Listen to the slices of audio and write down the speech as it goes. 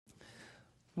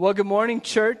Well, good morning,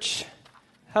 church.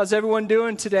 How's everyone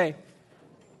doing today?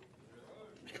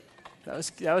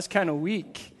 That was kind of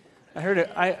weak. I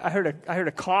heard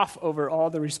a cough over all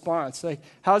the response. Like,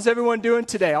 how's everyone doing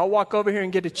today? I'll walk over here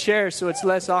and get a chair so it's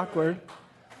less awkward.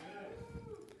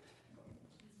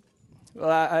 Well,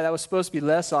 that was supposed to be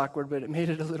less awkward, but it made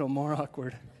it a little more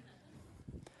awkward.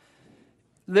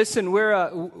 Listen,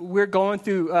 we're going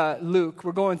through Luke.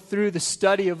 We're going through the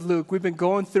study of Luke. We've been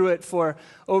going through it for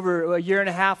over a year and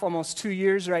a half, almost 2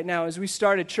 years right now. As we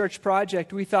started Church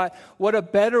Project, we thought, what a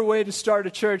better way to start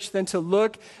a church than to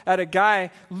look at a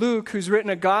guy, Luke, who's written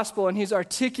a gospel, and he's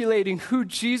articulating who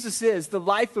Jesus is, the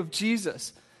life of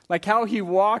Jesus, like how he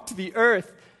walked the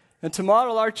earth. And to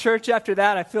model our church after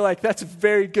that, I feel like that's a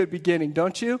very good beginning,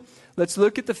 don't you? Let's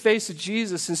look at the face of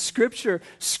Jesus, and Scripture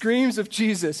screams of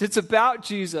Jesus. It's about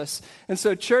Jesus. And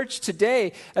so, church,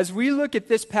 today, as we look at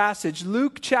this passage,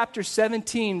 Luke chapter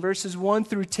 17, verses 1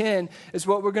 through 10 is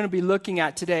what we're going to be looking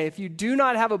at today. If you do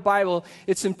not have a Bible,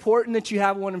 it's important that you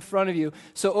have one in front of you.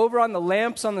 So over on the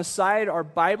lamps on the side are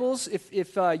Bibles.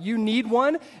 If you need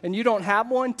one and you don't have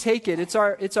one, take it. It's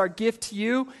our gift to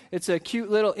you. It's a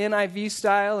cute little NIV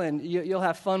style, and you'll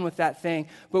have fun with that thing.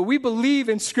 But we believe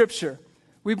in Scripture.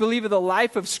 We believe in the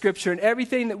life of Scripture, and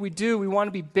everything that we do, we want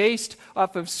to be based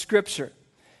off of Scripture.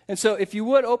 And so if you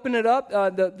would, open it up.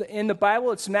 In the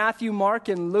Bible, it's Matthew, Mark,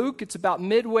 and Luke. It's about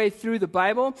midway through the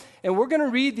Bible. And we're going to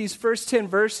read these first 10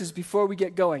 verses before we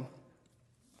get going.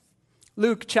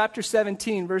 Luke chapter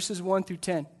 17, verses 1 through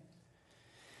 10.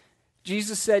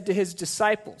 Jesus said to his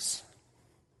disciples,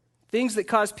 "Things that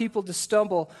cause people to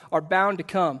stumble are bound to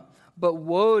come, but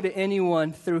woe to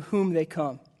anyone through whom they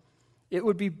come. It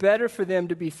would be better for them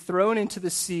to be thrown into the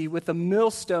sea with a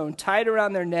millstone tied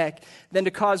around their neck than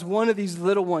to cause one of these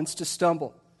little ones to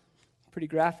stumble." Pretty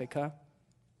graphic, huh?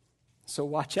 So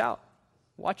watch out.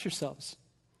 Watch yourselves.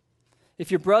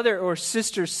 "If your brother or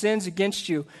sister sins against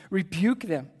you, rebuke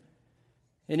them.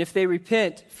 And if they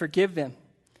repent, forgive them.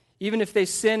 Even if they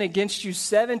sin against you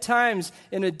 7 times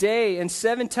in a day and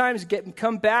 7 times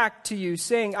come back to you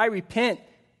saying, 'I repent,'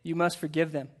 you must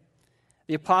forgive them."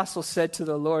 The apostle said to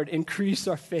the Lord, "Increase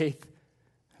our faith."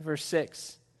 Verse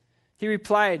 6. He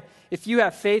replied, "If you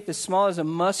have faith as small as a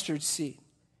mustard seed,"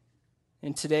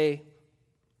 and today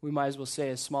we might as well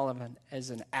say as small as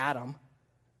an atom.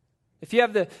 "If you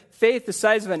have the faith the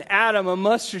size of an atom, a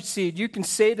mustard seed, you can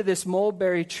say to this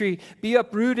mulberry tree, 'Be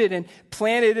uprooted and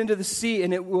planted into the sea,'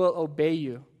 and it will obey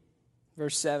you."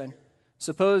 Verse 7.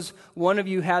 "Suppose one of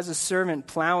you has a servant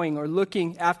plowing or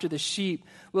looking after the sheep.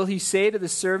 Will he say to the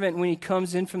servant when he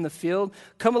comes in from the field,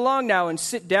 'Come along now and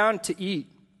sit down to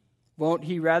eat'? Won't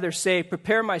he rather say,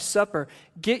 'Prepare my supper,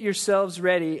 get yourselves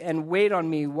ready, and wait on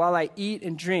me while I eat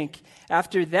and drink.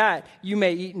 After that, you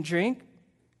may eat and drink'?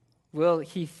 Will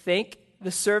he thank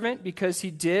the servant because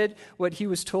he did what he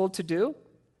was told to do?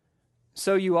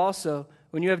 So you also,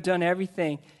 when you have done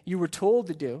everything you were told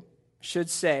to do, should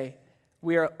say,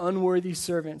 'We are unworthy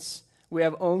servants. We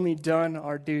have only done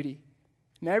our duty.'"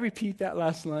 May I repeat that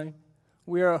last line?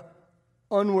 We are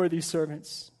unworthy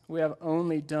servants. We have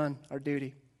only done our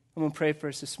duty. I'm going to pray for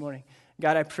us this morning.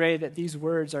 God, I pray that these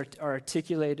words are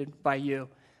articulated by you.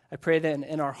 I pray that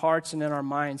in our hearts and in our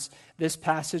minds, this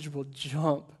passage will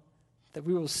jump, that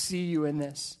we will see you in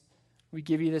this. We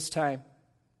give you this time.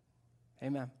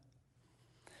 Amen.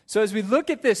 So as we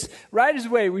look at this, right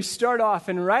away, we start off,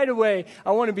 and right away,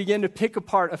 I want to begin to pick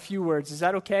apart a few words. Is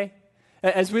that okay?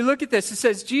 As we look at this, it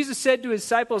says, Jesus said to his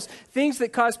disciples, "Things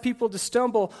that cause people to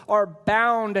stumble are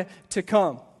bound to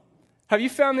come." Have you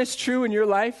found this true in your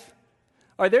life?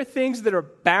 Are there things that are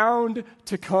bound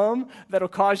to come that'll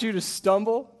cause you to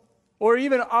stumble? Or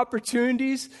even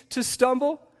opportunities to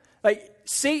stumble? Like,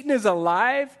 Satan is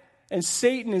alive and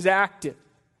Satan is active.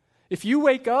 If you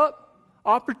wake up,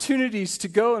 opportunities to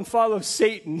go and follow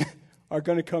Satan are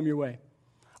going to come your way.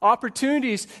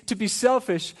 Opportunities to be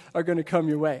selfish are going to come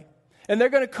your way. And they're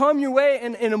going to come your way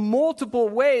in multiple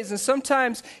ways. And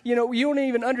sometimes, you don't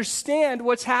even understand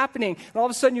what's happening. And all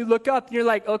of a sudden you look up and you're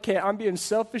like, okay, I'm being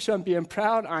selfish, I'm being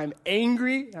proud, I'm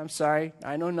angry. I'm sorry,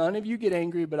 I know none of you get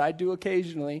angry, but I do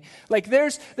occasionally. Like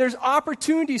there's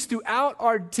opportunities throughout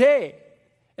our day.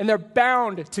 And they're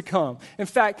bound to come. In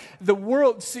fact,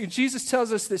 Jesus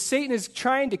tells us that Satan is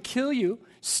trying to kill you,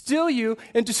 steal you,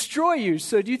 and destroy you.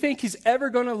 So do you think he's ever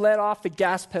going to let off the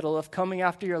gas pedal of coming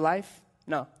after your life?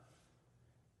 No.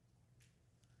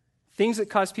 Things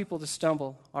that cause people to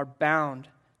stumble are bound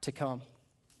to come.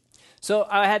 So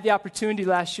I had the opportunity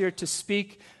last year to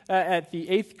speak at the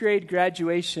 8th grade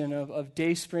graduation of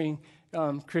Dayspring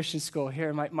Christian school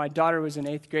here. My daughter was in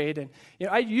 8th grade, and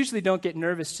I usually don't get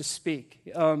nervous to speak.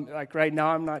 Like right now,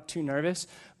 I'm not too nervous,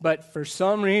 but for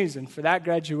some reason, for that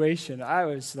graduation, I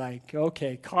was like,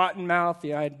 okay, cotton mouth.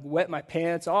 I'd wet my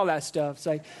pants, all that stuff. It's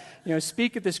like,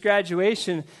 speak at this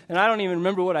graduation, and I don't even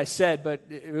remember what I said, but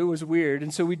it was weird.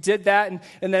 And so we did that, and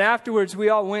then afterwards, we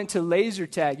all went to laser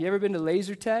tag. You ever been to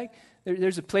laser tag?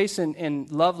 There's a place in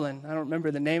Loveland. I don't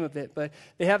remember the name of it, but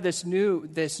they have this new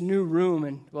room,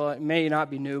 and well, it may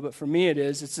not be new, but for me it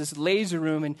is. It's this laser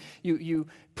room, and you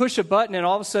push a button, and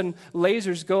all of a sudden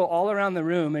lasers go all around the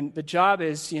room, and the job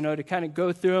is to kind of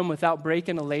go through them without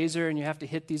breaking a laser, and you have to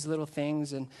hit these little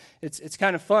things, and it's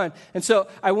kind of fun. And so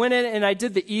I went in and I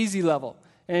did the easy level.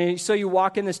 And so you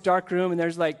walk in this dark room, and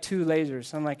there's like 2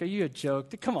 lasers. I'm like, are you a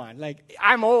joke? Come on. Like,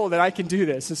 I'm old, and I can do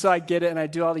this. And so I get it, and I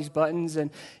do all these buttons,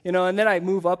 and then I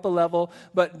move up a level.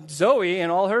 But Zoe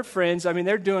and all her friends,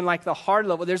 they're doing like the hard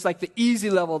level. There's like the easy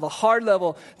level, the hard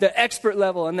level, the expert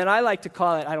level. And then I like to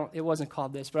call it, it wasn't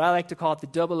called this, but I like to call it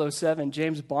the 007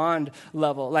 James Bond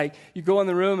level. Like, you go in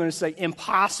the room, and it's like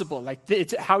impossible. Like,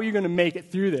 how are you going to make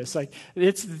it through this? Like,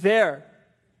 it's there.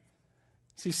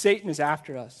 See, Satan is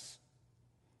after us.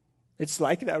 It's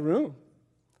like that room.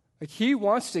 Like, he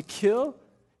wants to kill.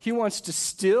 He wants to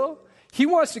steal. He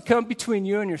wants to come between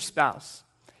you and your spouse.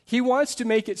 He wants to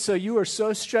make it so you are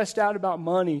so stressed out about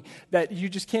money that you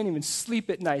just can't even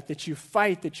sleep at night, that you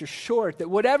fight, that you're short, that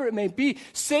whatever it may be,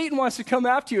 Satan wants to come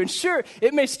after you. And sure,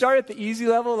 it may start at the easy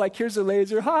level, like here's a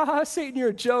laser, ha ha, Satan, you're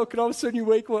a joke. And all of a sudden you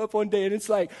wake up one day and it's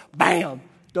like, bam,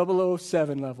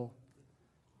 007 level.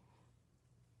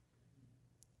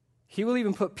 He will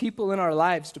even put people in our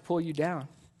lives to pull you down.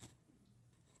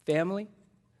 Family,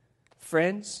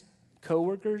 friends,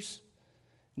 coworkers,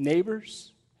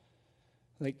 neighbors.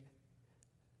 Like,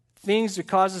 things that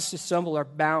cause us to stumble are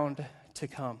bound to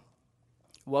come.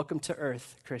 Welcome to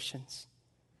earth, Christians.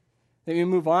 Then we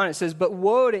move on. It says, but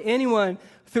woe to anyone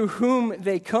through whom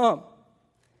they come.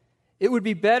 It would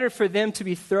be better for them to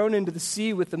be thrown into the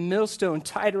sea with a millstone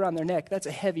tied around their neck. That's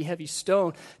a heavy, heavy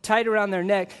stone tied around their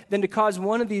neck than to cause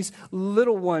one of these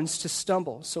little ones to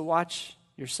stumble. So watch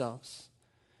yourselves.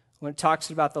 When it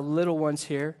talks about the little ones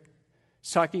here,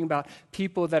 it's talking about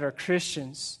people that are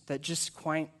Christians that just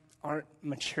quite aren't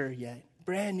mature yet.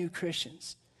 Brand new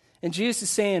Christians. And Jesus is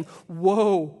saying,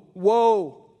 whoa,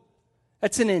 whoa.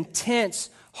 That's an intense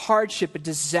hardship, a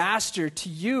disaster to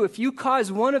you if you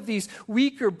cause one of these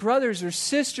weaker brothers or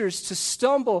sisters to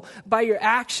stumble by your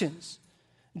actions.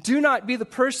 Do not be the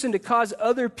person to cause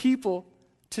other people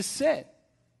to sin.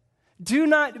 Do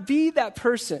not be that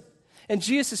person. And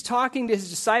Jesus is talking to his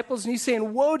disciples, and he's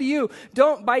saying, woe to you.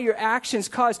 Don't, by your actions,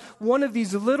 cause one of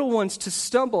these little ones to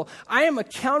stumble. I am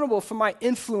accountable for my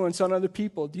influence on other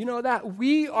people. Do you know that?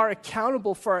 We are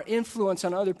accountable for our influence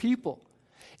on other people.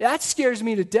 That scares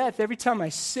me to death every time I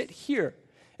sit here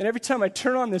and every time I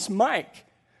turn on this mic.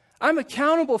 I'm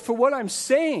accountable for what I'm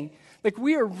saying. Like,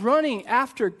 we are running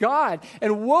after God.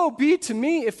 And woe be to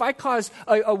me if I cause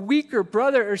a weaker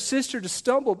brother or sister to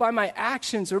stumble by my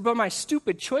actions or by my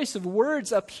stupid choice of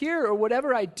words up here or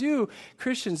whatever I do.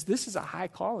 Christians, this is a high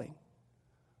calling.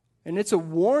 And it's a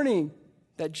warning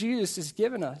that Jesus has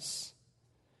given us.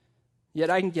 Yet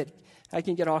I can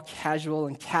get all casual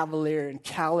and cavalier and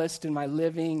calloused in my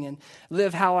living and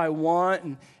live how I want,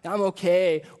 and I'm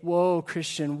okay. Whoa,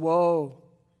 Christian, whoa,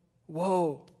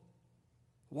 whoa.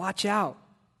 Watch out.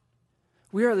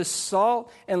 We are the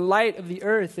salt and light of the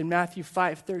earth in Matthew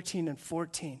 5:13 and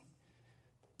 14.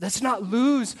 Let's not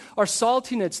lose our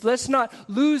saltiness. Let's not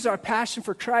lose our passion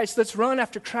for Christ. Let's run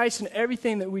after Christ in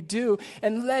everything that we do,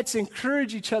 and let's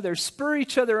encourage each other, spur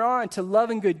each other on to love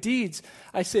and good deeds.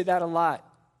 I say that a lot.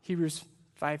 Hebrews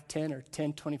 5:10 or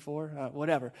 10:24,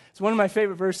 whatever. It's one of my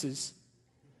favorite verses.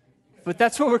 But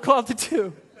that's what we're called to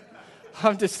do.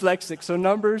 I'm dyslexic, so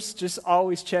numbers, just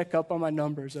always check up on my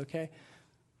numbers, okay?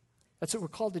 That's what we're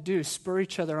called to do, spur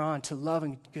each other on to love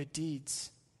and good deeds.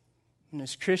 And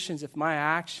as Christians, if my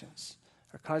actions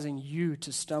are causing you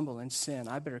to stumble in sin,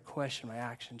 I better question my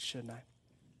actions, shouldn't I?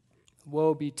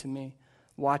 Woe be to me.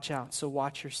 Watch out. So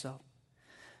watch yourself.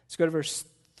 Let's go to verse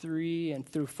 3 and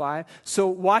through 5. So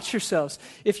watch yourselves.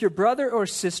 If your brother or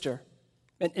sister,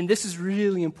 and this is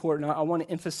really important, I want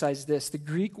to emphasize this. The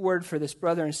Greek word for this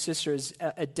brother and sister is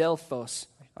adelphos.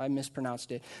 I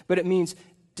mispronounced it, but it means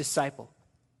disciple.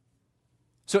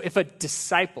 So if a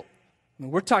disciple,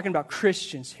 we're talking about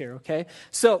Christians here, okay?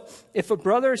 So if a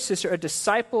brother or sister, a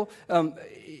disciple,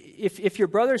 if your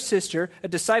brother or sister, a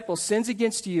disciple sins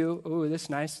against you, ooh, this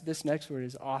next word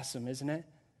is awesome, isn't it?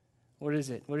 What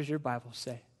is it? What does your Bible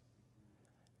say?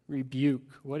 Rebuke.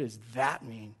 What does that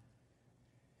mean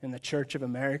in the Church of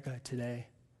America today?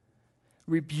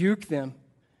 rebuke them.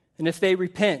 And if they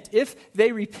repent,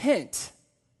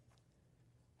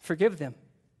 forgive them.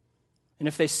 And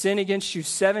if they sin against you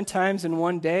 7 times in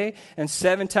one day, and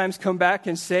 7 times come back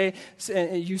and say,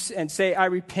 I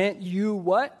repent, you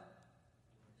what?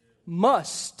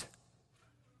 Must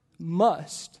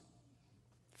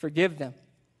forgive them.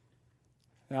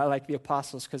 And I like the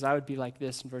apostles, because I would be like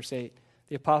this in verse 8.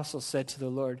 The apostles said to the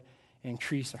Lord,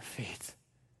 increase our faith.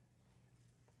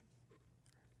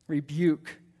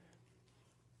 Rebuke.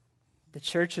 The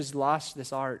church has lost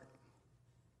this art.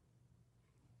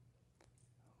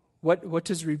 What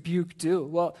does rebuke do?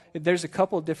 Well, there's a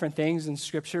couple of different things in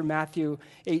Scripture. Matthew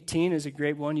 18 is a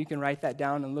great one. You can write that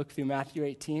down and look through Matthew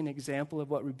 18, example of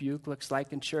what rebuke looks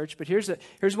like in church. But here's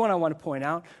one I want to point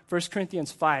out, 1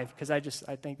 Corinthians 5, because I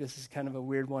think this is kind of a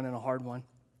weird one and a hard one.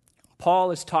 Paul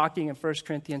is talking in 1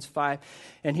 Corinthians 5,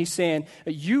 and he's saying,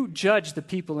 you judge the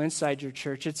people inside your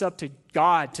church. It's up to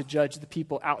God to judge the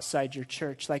people outside your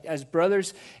church. Like as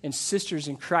brothers and sisters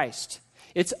in Christ,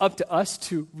 it's up to us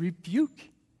to rebuke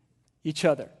each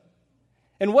other.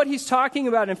 And what he's talking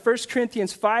about in 1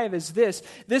 Corinthians 5 is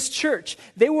this church,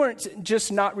 they weren't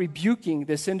just not rebuking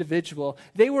this individual,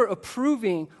 they were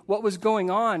approving what was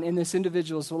going on in this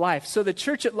individual's life. So the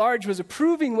church at large was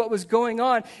approving what was going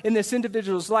on in this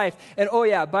individual's life. And oh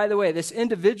yeah, by the way, this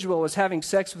individual was having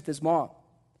sex with his mom.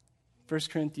 1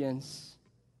 Corinthians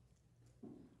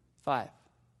 5.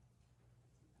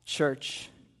 Church,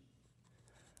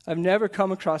 I've never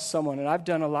come across someone, and I've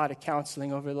done a lot of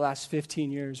counseling over the last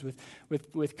 15 years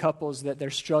with couples that they're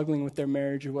struggling with their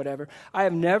marriage or whatever. I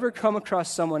have never come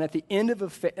across someone at the end of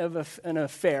an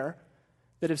affair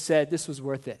that have said, this was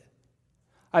worth it.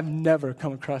 I've never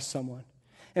come across someone.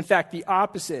 In fact, the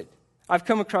opposite. I've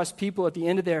come across people at the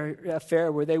end of their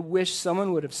affair where they wish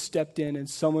someone would have stepped in and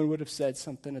someone would have said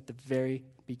something at the very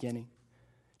beginning.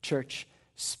 Church,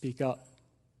 speak up.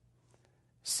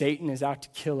 Satan is out to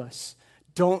kill us.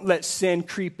 Don't let sin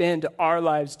creep into our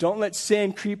lives. Don't let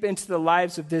sin creep into the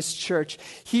lives of this church.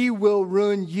 He will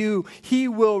ruin you. He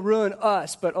will ruin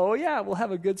us. But oh yeah, we'll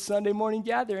have a good Sunday morning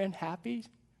gathering, happy,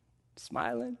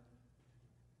 smiling.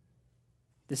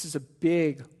 This is a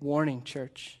big warning,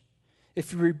 church.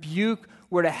 If rebuke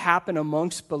were to happen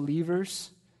amongst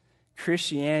believers,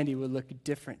 Christianity would look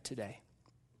different today.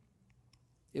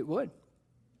 It would.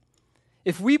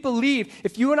 If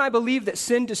you and I believe that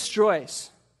sin destroys,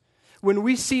 when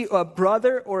we see a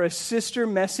brother or a sister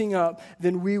messing up,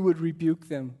 then we would rebuke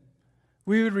them.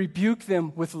 We would rebuke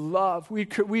them with love.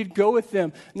 We'd go with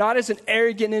them, not as an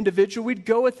arrogant individual. We'd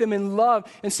go with them in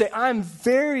love and say, I'm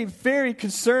very, very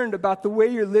concerned about the way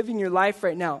you're living your life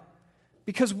right now.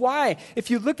 Because why? If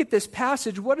you look at this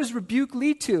passage, what does rebuke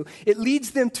lead to? It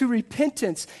leads them to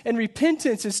repentance. And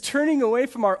repentance is turning away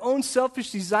from our own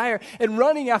selfish desire and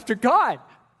running after God.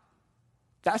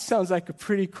 That sounds like a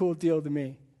pretty cool deal to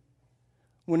me.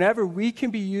 Whenever we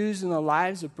can be used in the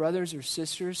lives of brothers or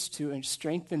sisters to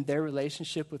strengthen their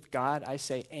relationship with God, I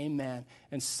say amen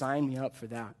and sign me up for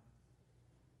that.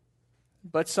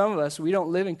 But some of us, we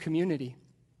don't live in community.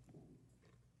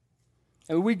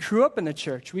 And we grew up in the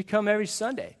church. We come every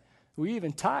Sunday. We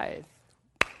even tithe.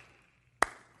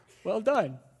 Well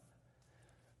done.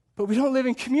 But we don't live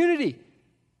in community.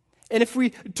 And if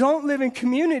we don't live in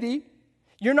community,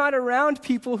 you're not around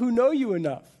people who know you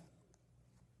enough.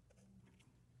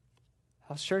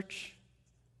 House church,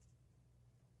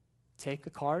 take a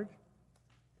card,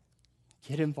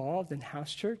 get involved in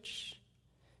house church.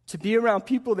 To be around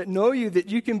people that know you, that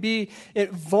you can be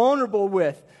vulnerable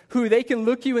with, who they can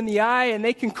look you in the eye and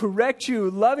they can correct you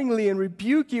lovingly and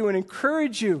rebuke you and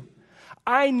encourage you.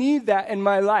 I need that in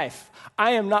my life.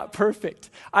 I am not perfect.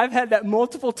 I've had that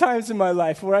multiple times in my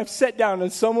life where I've sat down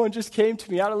and someone just came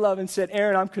to me out of love and said,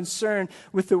 Aaron, I'm concerned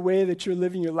with the way that you're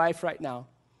living your life right now.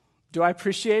 Do I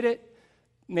appreciate it?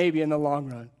 Maybe in the long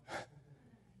run.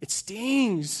 It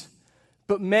stings.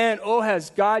 But man, has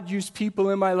God used people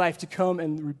in my life to come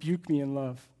and rebuke me in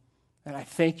love. And I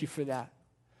thank you for that.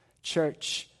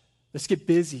 Church, let's get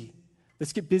busy.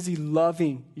 Let's get busy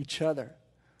loving each other.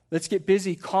 Let's get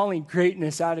busy calling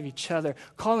greatness out of each other,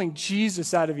 calling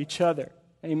Jesus out of each other.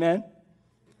 Amen?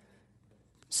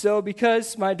 So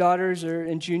because my daughters are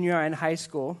in junior high and high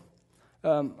school,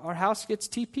 our house gets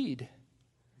TP'd.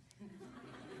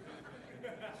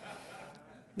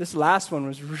 This last one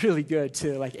was really good,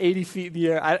 too, like 80 feet in the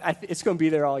air. It's going to be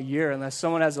there all year unless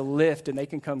someone has a lift and they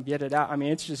can come get it out. I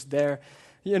mean, it's just there,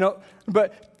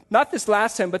 But not this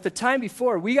last time, but the time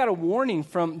before, we got a warning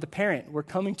from the parent. We're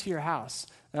coming to your house.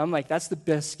 And I'm like, that's the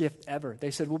best gift ever. They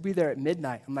said, we'll be there at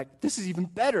midnight. I'm like, this is even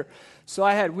better. So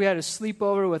we had a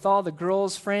sleepover with all the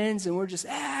girls' friends, and we're just,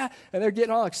 and they're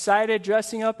getting all excited,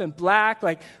 dressing up in black.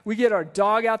 Like, we get our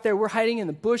dog out there. We're hiding in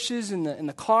the bushes, in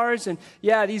the cars. And,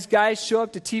 these guys show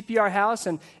up to TP our house,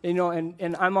 and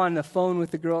I'm on the phone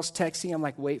with the girls texting. I'm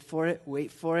like, wait for it.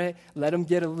 Let them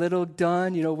get a little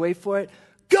done, wait for it.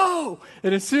 Go!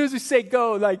 And as soon as we say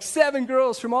go, like 7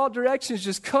 girls from all directions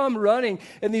just come running.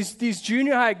 And these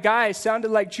junior high guys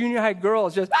sounded like junior high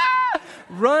girls, just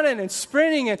running and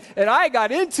sprinting. And I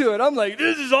got into it. I'm like,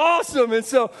 this is awesome. And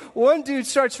so one dude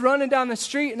starts running down the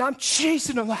street, and I'm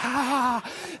chasing him. I'm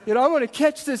going to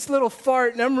catch this little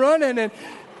fart. And I'm running.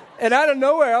 And out of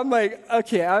nowhere, I'm like,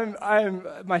 okay,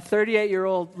 my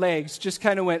 38-year-old legs just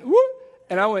kind of went, whoop.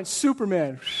 And I went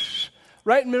Superman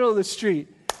right in the middle of the street.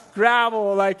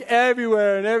 Gravel like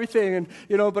everywhere and everything,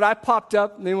 and but I popped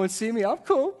up and they wouldn't see me. I'm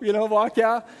cool, walk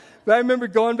out. But I remember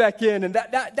going back in, and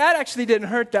that actually didn't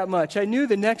hurt that much. I knew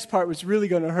the next part was really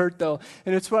going to hurt though,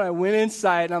 and it's when I went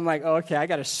inside and I'm like, okay, I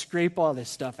got to scrape all this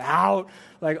stuff out.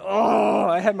 Like,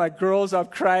 I had my girls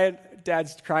up crying.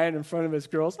 Dad's crying in front of his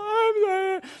girls. I'm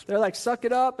there. They're like, suck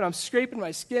it up, and I'm scraping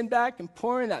my skin back and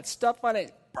pouring that stuff on it.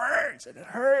 It burns and it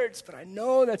hurts, but I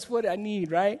know that's what I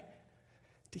need, right?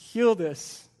 To heal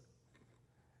this.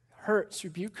 Hurts,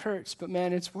 rebuke hurts, but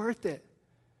man, it's worth it.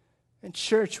 And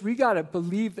church, we got to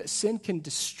believe that sin can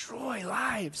destroy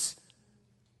lives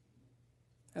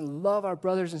and love our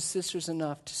brothers and sisters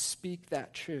enough to speak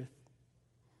that truth.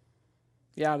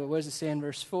 Yeah, but what does it say in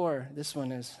verse 4? This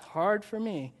one is hard for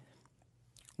me.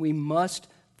 We must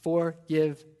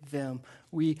forgive them.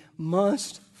 We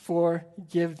must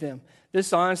forgive them.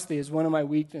 This honestly is one of my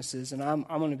weaknesses, and I'm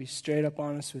going to be straight up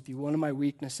honest with you. One of my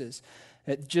weaknesses.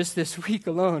 Just this week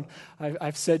alone,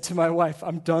 I've said to my wife,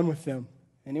 I'm done with them.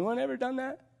 Anyone ever done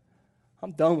that?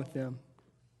 I'm done with them.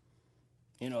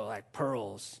 Like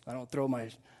pearls. I don't throw my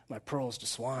pearls to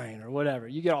swine or whatever.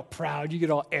 You get all proud. You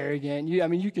get all arrogant.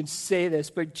 You can say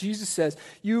this, but Jesus says,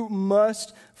 you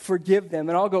must forgive them.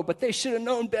 And I'll go, but they should have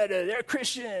known better. They're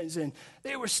Christians, and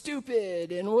they were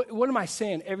stupid. And what am I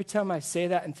saying every time I say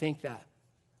that and think that?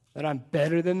 That I'm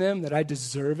better than them, that I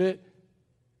deserve it?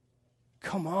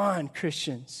 Come on,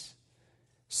 Christians.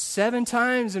 7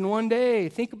 times in one day.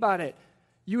 Think about it.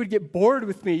 You would get bored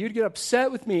with me. You'd get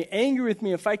upset with me, angry with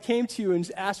me if I came to you and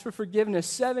asked for forgiveness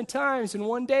 7 times in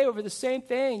one day over the same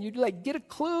thing. You'd get a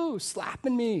clue,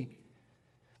 slapping me.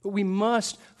 But we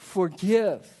must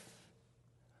forgive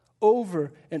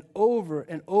over and over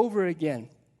and over again.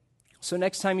 So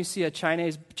next time you see a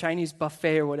Chinese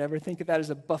buffet or whatever, think of that as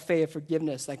a buffet of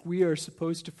forgiveness. Like, we are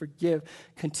supposed to forgive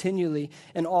continually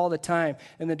and all the time.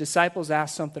 And the disciples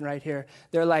ask something right here.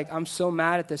 They're like, I'm so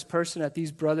mad at this person, at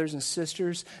these brothers and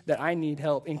sisters, that I need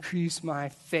help. Increase my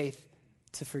faith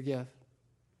to forgive.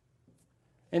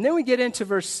 And then we get into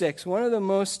verse 6, one of the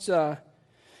most,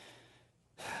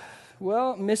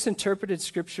 misinterpreted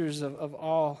scriptures of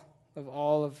all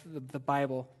of the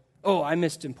Bible. Oh, I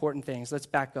missed important things. Let's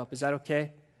back up. Is that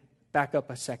okay? Back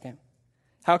up a second.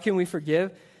 How can we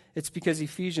forgive? It's because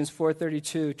Ephesians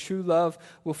 4:32, true love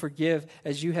will forgive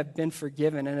as you have been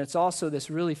forgiven. And it's also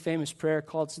this really famous prayer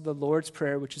called the Lord's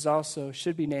Prayer, which is also,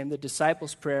 should be named the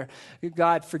Disciples' Prayer.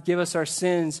 God, forgive us our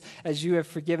sins as you have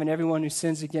forgiven everyone who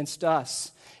sins against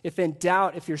us. If in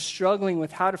doubt, if you're struggling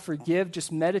with how to forgive,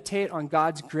 just meditate on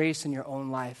God's grace in your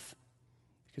own life.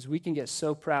 Because we can get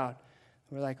so proud.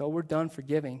 We're like, we're done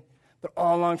forgiving. But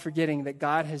all along forgetting that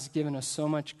God has given us so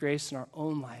much grace in our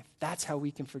own life. That's how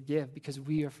we can forgive, because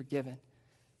we are forgiven.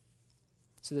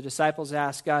 So the disciples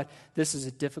ask, God, this is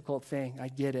a difficult thing. I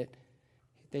get it.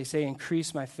 They say,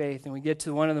 increase my faith. And we get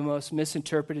to one of the most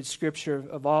misinterpreted scripture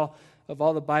of all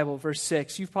the Bible, verse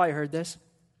 6. You've probably heard this.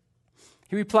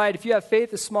 He replied, if you have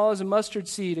faith as small as a mustard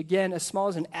seed, again, as small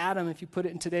as an atom, if you put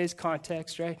it in today's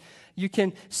context, right? You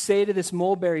can say to this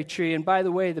mulberry tree, and by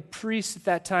the way, the priests at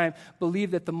that time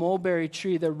believed that the mulberry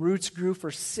tree, the roots grew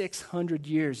for 600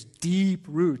 years, deep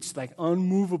roots, like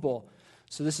unmovable.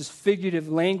 So this is figurative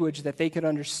language that they could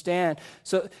understand.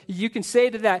 So you can say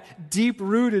to that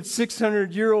deep-rooted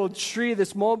 600-year-old tree,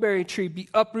 this mulberry tree, be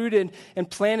uprooted and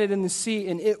planted in the sea,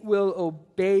 and it will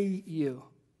obey you.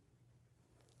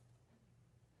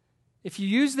 If you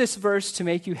use this verse to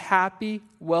make you happy,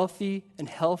 wealthy, and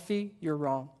healthy, you're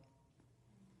wrong.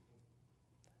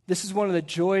 This is one of the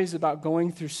joys about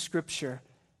going through Scripture,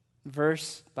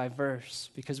 verse by verse,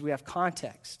 because we have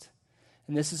context.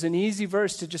 And this is an easy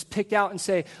verse to just pick out and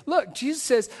say, look, Jesus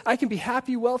says I can be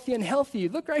happy, wealthy, and healthy.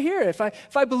 Look right here. If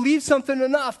I believe something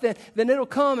enough, then it'll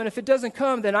come. And if it doesn't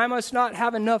come, then I must not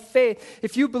have enough faith.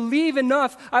 If you believe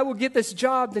enough, I will get this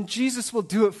job, then Jesus will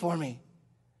do it for me.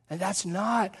 And that's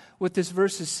not what this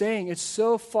verse is saying. It's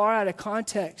so far out of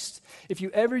context. If you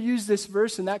ever use this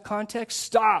verse in that context,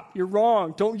 stop. You're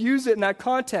wrong. Don't use it in that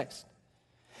context.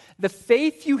 The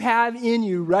faith you have in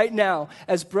you right now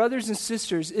as brothers and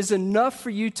sisters is enough for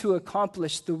you to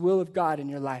accomplish the will of God in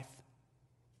your life.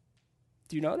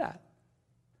 Do you know that?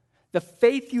 The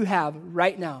faith you have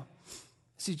right now.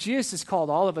 See, Jesus has called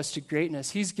all of us to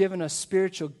greatness. He's given us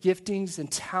spiritual giftings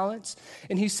and talents.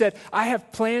 And he said, I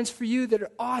have plans for you that are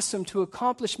awesome to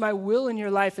accomplish my will in your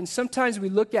life. And sometimes we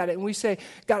look at it and we say,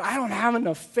 God, I don't have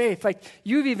enough faith. Like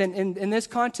you've even, in this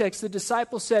context, the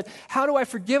disciples said, how do I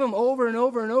forgive them over and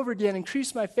over and over again,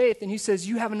 increase my faith? And he says,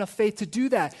 you have enough faith to do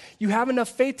that. You have enough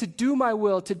faith to do my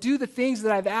will, to do the things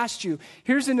that I've asked you.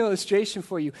 Here's an illustration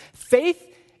for you. Faith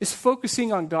is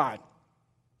focusing on God.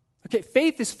 Okay,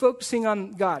 faith is focusing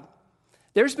on God.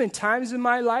 There's been times in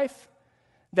my life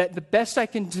that the best I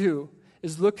can do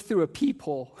is look through a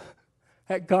peephole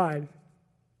at God.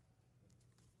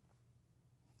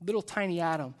 Little tiny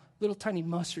atom, little tiny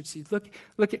mustard seed.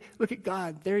 Look at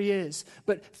God. There he is.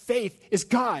 But faith is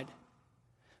God.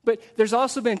 But there's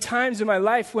also been times in my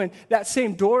life when that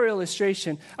same door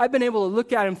illustration, I've been able to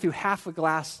look at him through half a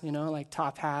glass, like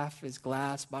top half is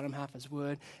glass, bottom half is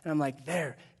wood. And I'm like,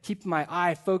 there, keep my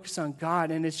eye focused on God,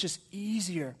 and it's just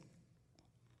easier.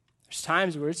 There's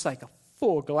times where it's like a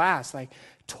full glass, like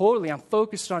totally I'm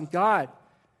focused on God.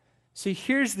 See,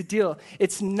 here's the deal.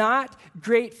 It's not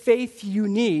great faith you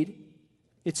need,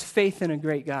 it's faith in a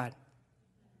great God.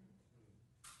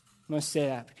 I'm going to say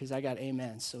that because I got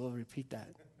amen, so we'll repeat that.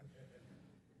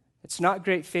 It's not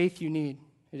great faith you need.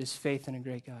 It is faith in a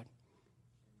great God.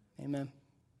 Amen.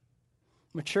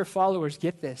 Mature followers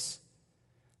get this.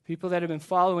 People that have been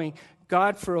following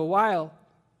God for a while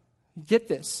get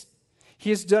this. He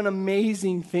has done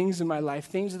amazing things in my life,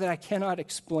 things that I cannot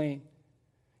explain.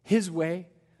 His way,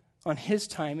 on his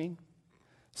timing.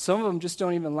 Some of them just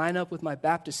don't even line up with my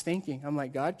Baptist thinking. I'm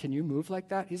like, God, can you move like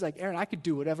that? He's like, Aaron, I could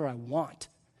do whatever I want.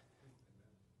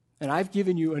 And I've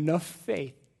given you enough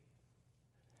faith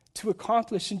to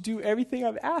accomplish and do everything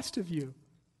I've asked of you.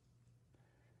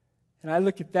 And I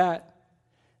look at that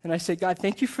and I say, God,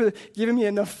 thank you for giving me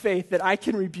enough faith that I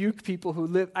can rebuke people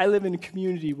who I live in a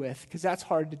community with, because that's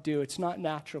hard to do. It's not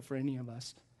natural for any of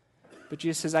us. But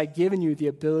Jesus says, I've given you the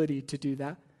ability to do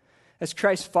that. As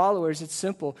Christ's followers, it's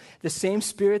simple. The same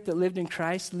Spirit that lived in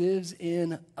Christ lives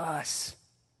in us.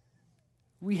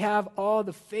 We have all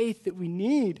the faith that we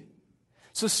need.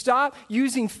 So stop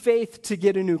using faith to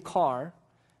get a new car.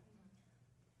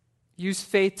 Use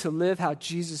faith to live how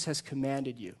Jesus has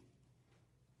commanded you.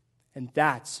 And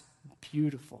that's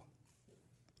beautiful.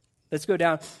 Let's go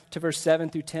down to verse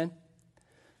 7 through 10.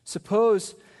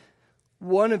 Suppose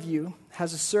one of you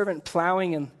has a servant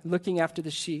plowing and looking after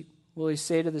the sheep. Will he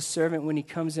say to the servant when he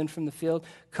comes in from the field,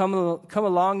 come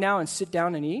along now and sit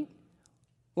down and eat?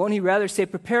 Won't he rather say,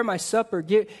 prepare my supper,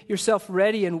 get yourself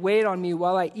ready and wait on me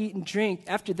while I eat and drink.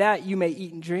 After that, you may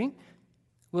eat and drink.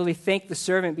 Will he thank the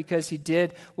servant because he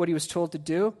did what he was told to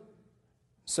do?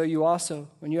 So you also,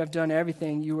 when you have done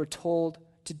everything you were told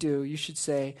to do, you should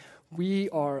say, we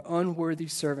are unworthy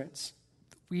servants.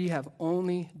 We have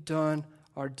only done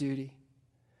our duty.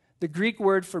 The Greek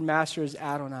word for master is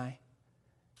Adonai,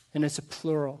 and it's a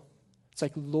plural. It's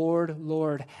like Lord,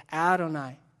 Lord,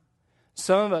 Adonai.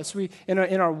 Some of us, in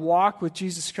our walk with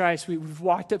Jesus Christ, we've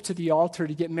walked up to the altar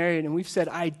to get married, and we've said,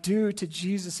 I do to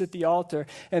Jesus at the altar,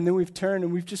 and then we've turned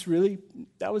and we've just really,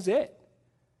 that was it.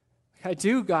 I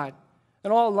do, God.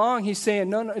 And all along, he's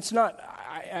saying, no, it's not,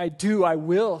 I do, I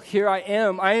will. Here I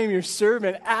am your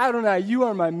servant. Adonai, you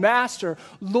are my master.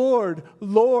 Lord,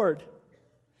 Lord.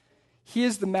 He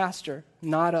is the master,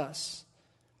 not us.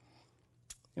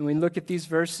 And we look at these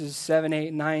verses 7,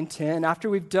 8, 9, 10. After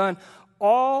we've done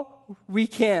all we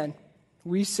can,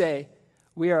 we say,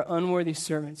 we are unworthy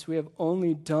servants. We have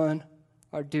only done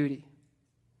our duty.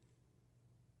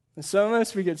 And some of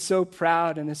us, we get so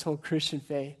proud in this whole Christian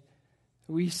faith.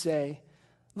 We say,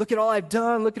 look at all I've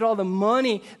done. Look at all the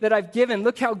money that I've given.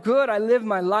 Look how good I live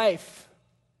my life.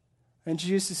 And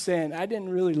Jesus is saying, I didn't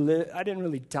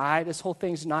really die. This whole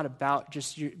thing's not about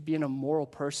just you being a moral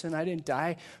person. I didn't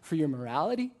die for your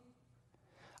morality.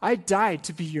 I died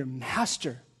to be your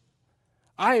master.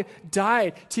 I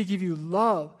died to give you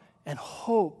love and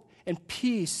hope and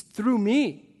peace through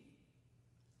me.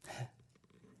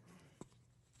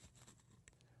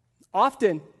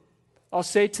 Often, I'll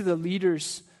say to the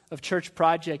leaders of Church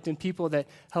Project and people that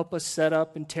help us set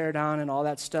up and tear down and all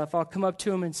that stuff, I'll come up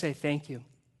to them and say, thank you.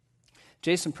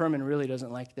 Jason Perman really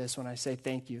doesn't like this when I say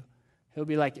thank you, He'll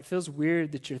be like, it feels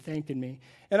weird that you're thanking me.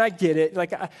 And I get it.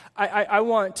 Like, I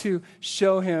want to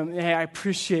show him, hey, I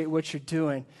appreciate what you're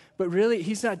doing. But really,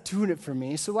 he's not doing it for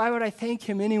me, so why would I thank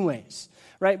him anyways?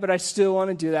 Right? But I still want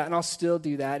to do that, and I'll still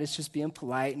do that. It's just being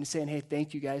polite and saying, hey,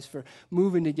 thank you guys for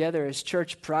moving together as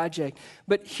Church Project.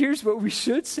 But here's what we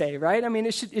should say, right? I mean,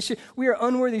 it should. We are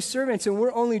unworthy servants, and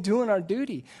we're only doing our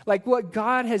duty, like what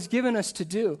God has given us to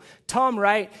do. Tom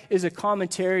Wright is a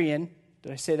commentarian.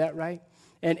 Did I say that right?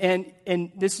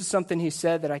 And this is something he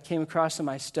said that I came across in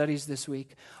my studies this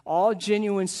week. All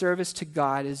genuine service to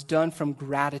God is done from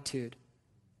gratitude,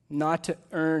 not to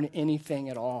earn anything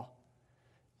at all.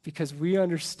 Because we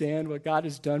understand what God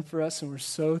has done for us and we're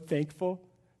so thankful.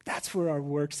 That's where our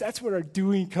works, that's where our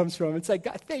doing comes from. It's like,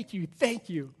 God, thank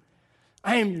you.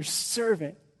 I am your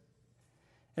servant.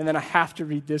 And then I have to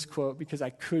read this quote because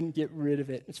I couldn't get rid of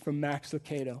it. It's from Max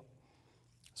Lucado.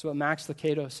 So what Max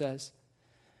Lucado says,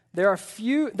 there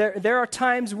are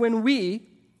times when we,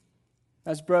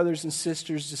 as brothers and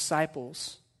sisters,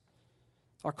 disciples,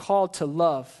 are called to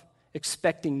love,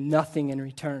 expecting nothing in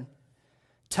return.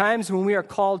 Times when we are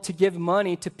called to give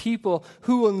money to people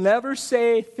who will never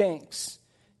say thanks,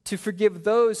 to forgive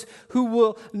those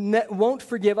who won't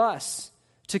forgive us,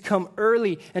 to come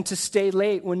early and to stay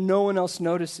late when no one else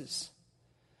notices.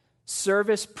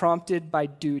 Service prompted by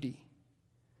duty.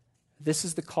 This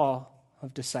is the call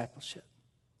of discipleship.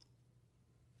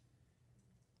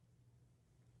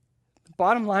 The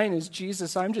bottom line is,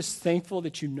 Jesus, I'm just thankful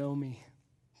that you know me.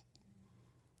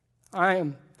 I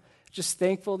am just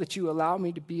thankful that you allow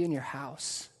me to be in your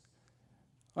house.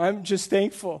 I'm just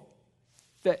thankful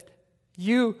that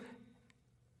you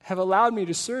have allowed me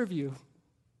to serve you.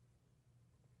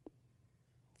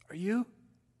 Are you?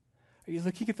 Are you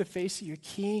looking at the face of your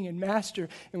King and Master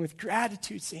and with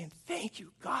gratitude saying, thank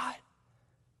you, God.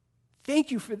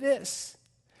 Thank you for this.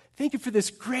 Thank you for this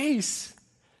grace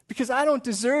because I don't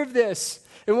deserve this.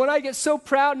 And when I get so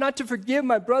proud not to forgive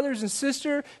my brothers and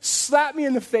sister, slap me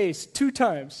in the face 2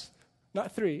 times.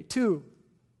 Not 3, 2.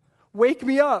 Wake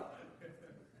me up.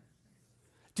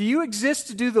 Do you exist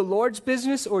to do the Lord's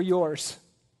business or yours?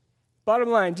 Bottom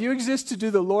line, do you exist to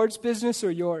do the Lord's business or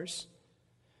yours?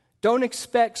 Don't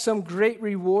expect some great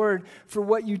reward for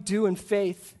what you do in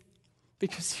faith,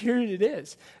 because here it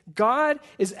is. God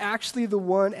is actually the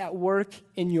one at work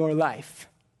in your life,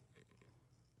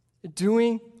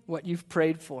 doing what you've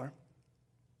prayed for.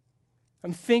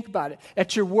 Think about it.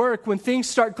 At your work, when things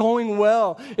start going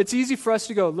well, it's easy for us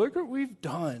to go, look what we've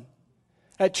done.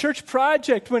 At Church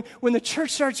Project, when the church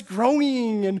starts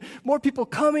growing and more people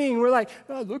coming, we're like,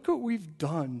 oh, look what we've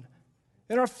done.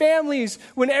 In our families,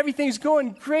 when everything's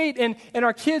going great and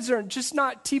our kids are just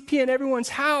not TP in everyone's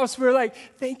house, we're like,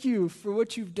 thank you for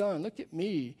what you've done. Look at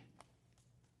me.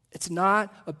 It's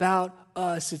not about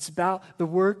us. It's about the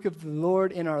work of the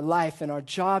Lord in our life and our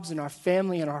jobs and our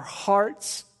family and our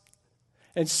hearts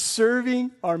and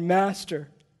serving our Master.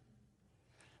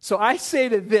 So I say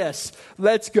to this,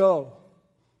 let's go.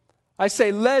 I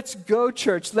say, let's go,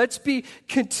 church. Let's be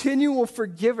continual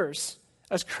forgivers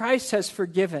as Christ has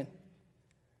forgiven.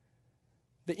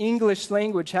 The English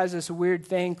language has this weird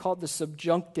thing called the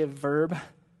subjunctive verb.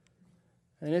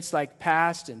 And it's like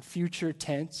past and future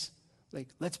tense. Like,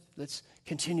 let's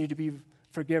continue to be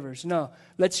forgivers. No,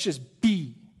 let's just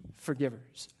be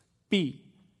forgivers. Be.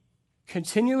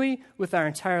 Continually with our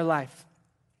entire life.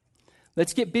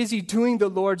 Let's get busy doing the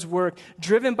Lord's work,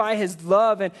 driven by his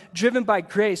love and driven by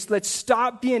grace. Let's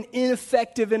stop being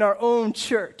ineffective in our own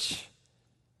church.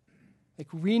 Like,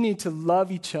 we need to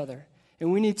love each other,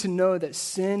 and we need to know that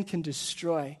sin can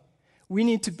destroy. We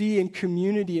need to be in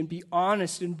community and be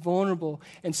honest and vulnerable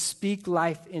and speak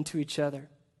life into each other.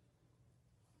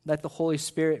 Let the Holy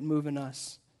Spirit move in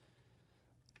us.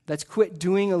 Let's quit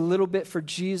doing a little bit for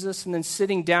Jesus and then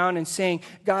sitting down and saying,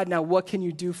 God, now what can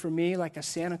you do for me, like a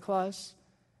Santa Claus?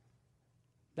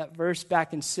 That verse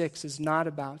back in 6 is not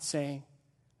about saying,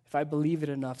 if I believe it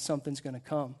enough, something's going to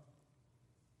come.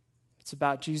 It's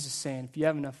about Jesus saying, if you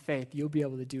have enough faith, you'll be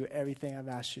able to do everything I've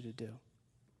asked you to do.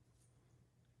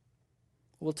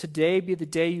 Will today be the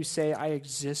day you say, I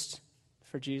exist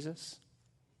for Jesus?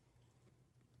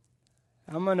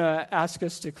 I'm going to ask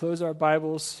us to close our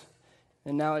Bibles.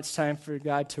 And now it's time for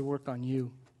God to work on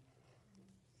you.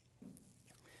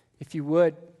 If you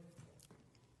would,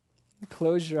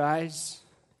 close your eyes.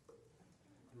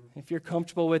 If you're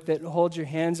comfortable with it, hold your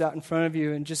hands out in front of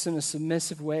you and just in a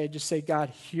submissive way, just say, God,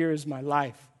 here is my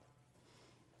life.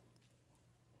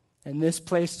 In this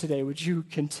place today, would you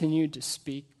continue to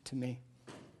speak to me?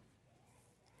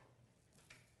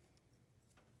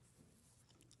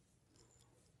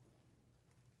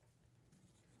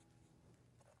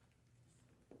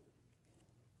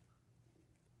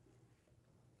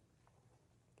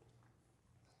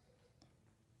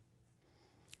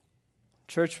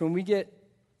 Church, when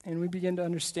we begin to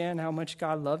understand how much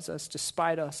God loves us,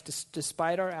 despite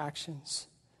our actions,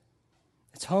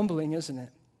 it's humbling, isn't it?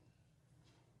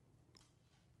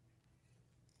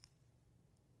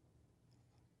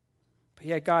 But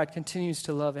yet God continues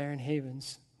to love Aaron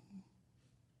Havens,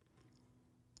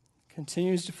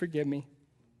 continues to forgive me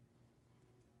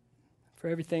for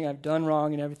everything I've done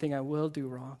wrong and everything I will do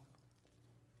wrong.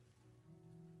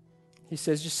 He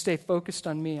says, just stay focused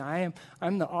on me. I'm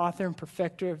the author and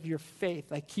perfecter of your faith.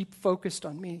 Like, keep focused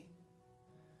on me.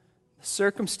 The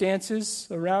circumstances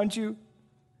around you,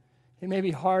 it may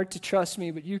be hard to trust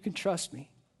me, but you can trust me.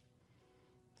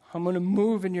 I'm going to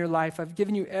move in your life. I've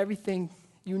given you everything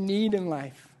you need in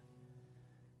life.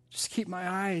 Just keep my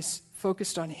eyes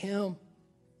focused on him.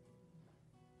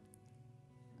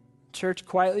 Church,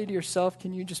 quietly to yourself,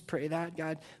 can you just pray that?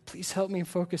 God, please help me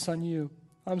focus on you.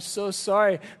 I'm so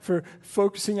sorry for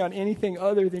focusing on anything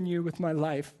other than you with my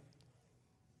life.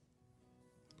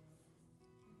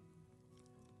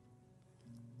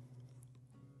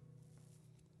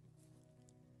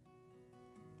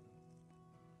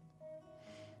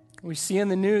 We see in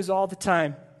the news all the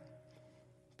time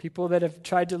people that have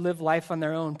tried to live life on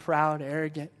their own, proud,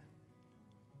 arrogant.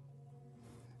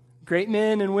 Great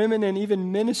men and women and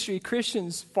even ministry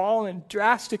Christians fallen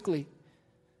drastically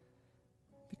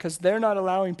because they're not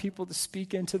allowing people to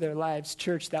speak into their lives.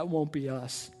 Church, that won't be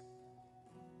us.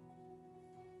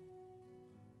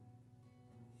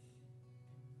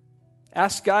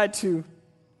 Ask God to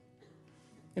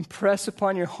impress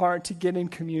upon your heart to get in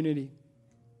community,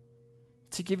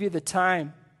 to give you the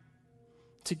time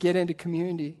to get into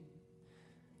community,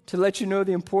 to let you know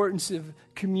the importance of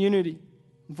community,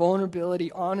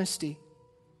 vulnerability, honesty.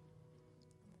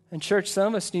 And church,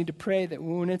 some of us need to pray that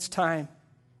when it's time,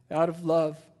 out of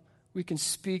love, we can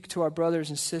speak to our brothers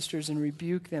and sisters and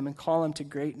rebuke them and call them to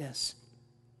greatness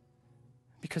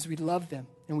because we love them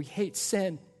and we hate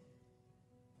sin.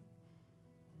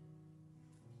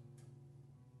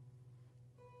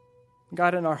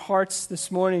 God, in our hearts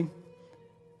this morning,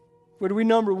 would we,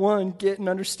 number one, get and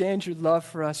understand your love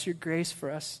for us, your grace for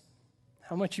us,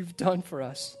 how much you've done for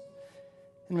us.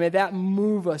 And may that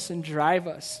move us and drive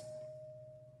us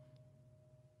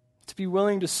to be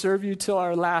willing to serve you till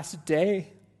our last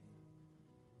day.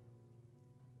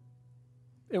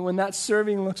 And when that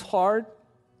serving looks hard,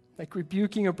 like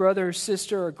rebuking a brother or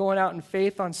sister or going out in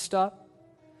faith on stuff,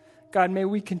 God, may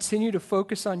we continue to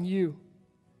focus on you,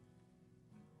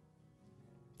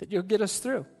 that you'll get us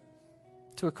through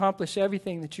to accomplish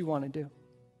everything that you want to do.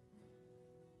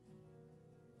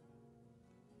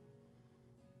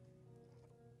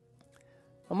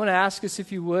 I'm going to ask us,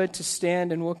 if you would, to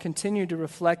stand, and we'll continue to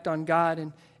reflect on God.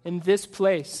 And in this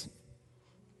place,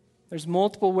 there's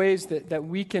multiple ways that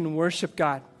we can worship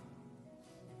God.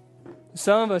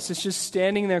 Some of us, it's just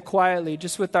standing there quietly,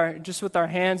 just with our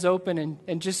hands open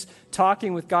and just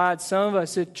talking with God. Some of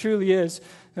us, it truly is,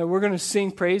 we're going to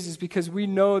sing praises because we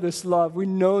know this love. We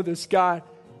know this God.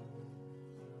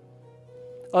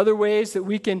 Other ways that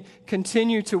we can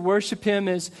continue to worship him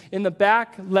is in the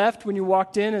back left when you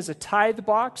walked in as a tithe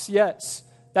box. Yes,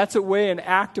 that's a way, an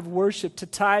act of worship, to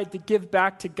tithe, to give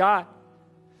back to God.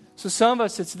 So some of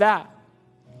us, it's that.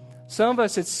 Some of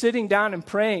us, it's sitting down and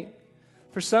praying.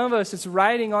 For some of us, it's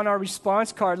writing on our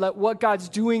response card what God's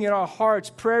doing in our hearts,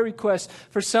 prayer requests.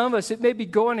 For some of us, it may be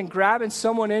going and grabbing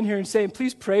someone in here and saying,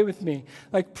 please pray with me.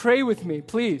 Like, pray with me,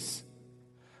 please.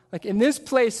 Like, in this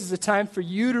place is a time for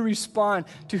you to respond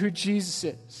to who Jesus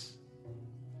is.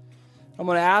 I'm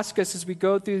going to ask us as we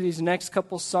go through these next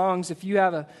couple songs, if you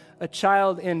have a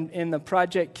child in the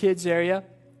Project Kids area,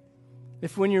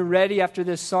 if when you're ready after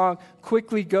this song,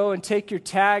 quickly go and take your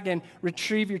tag and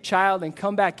retrieve your child and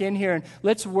come back in here and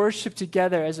let's worship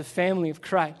together as a family of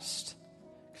Christ.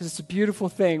 Because it's a beautiful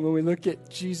thing when we look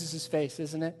at Jesus' face,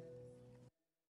 isn't it?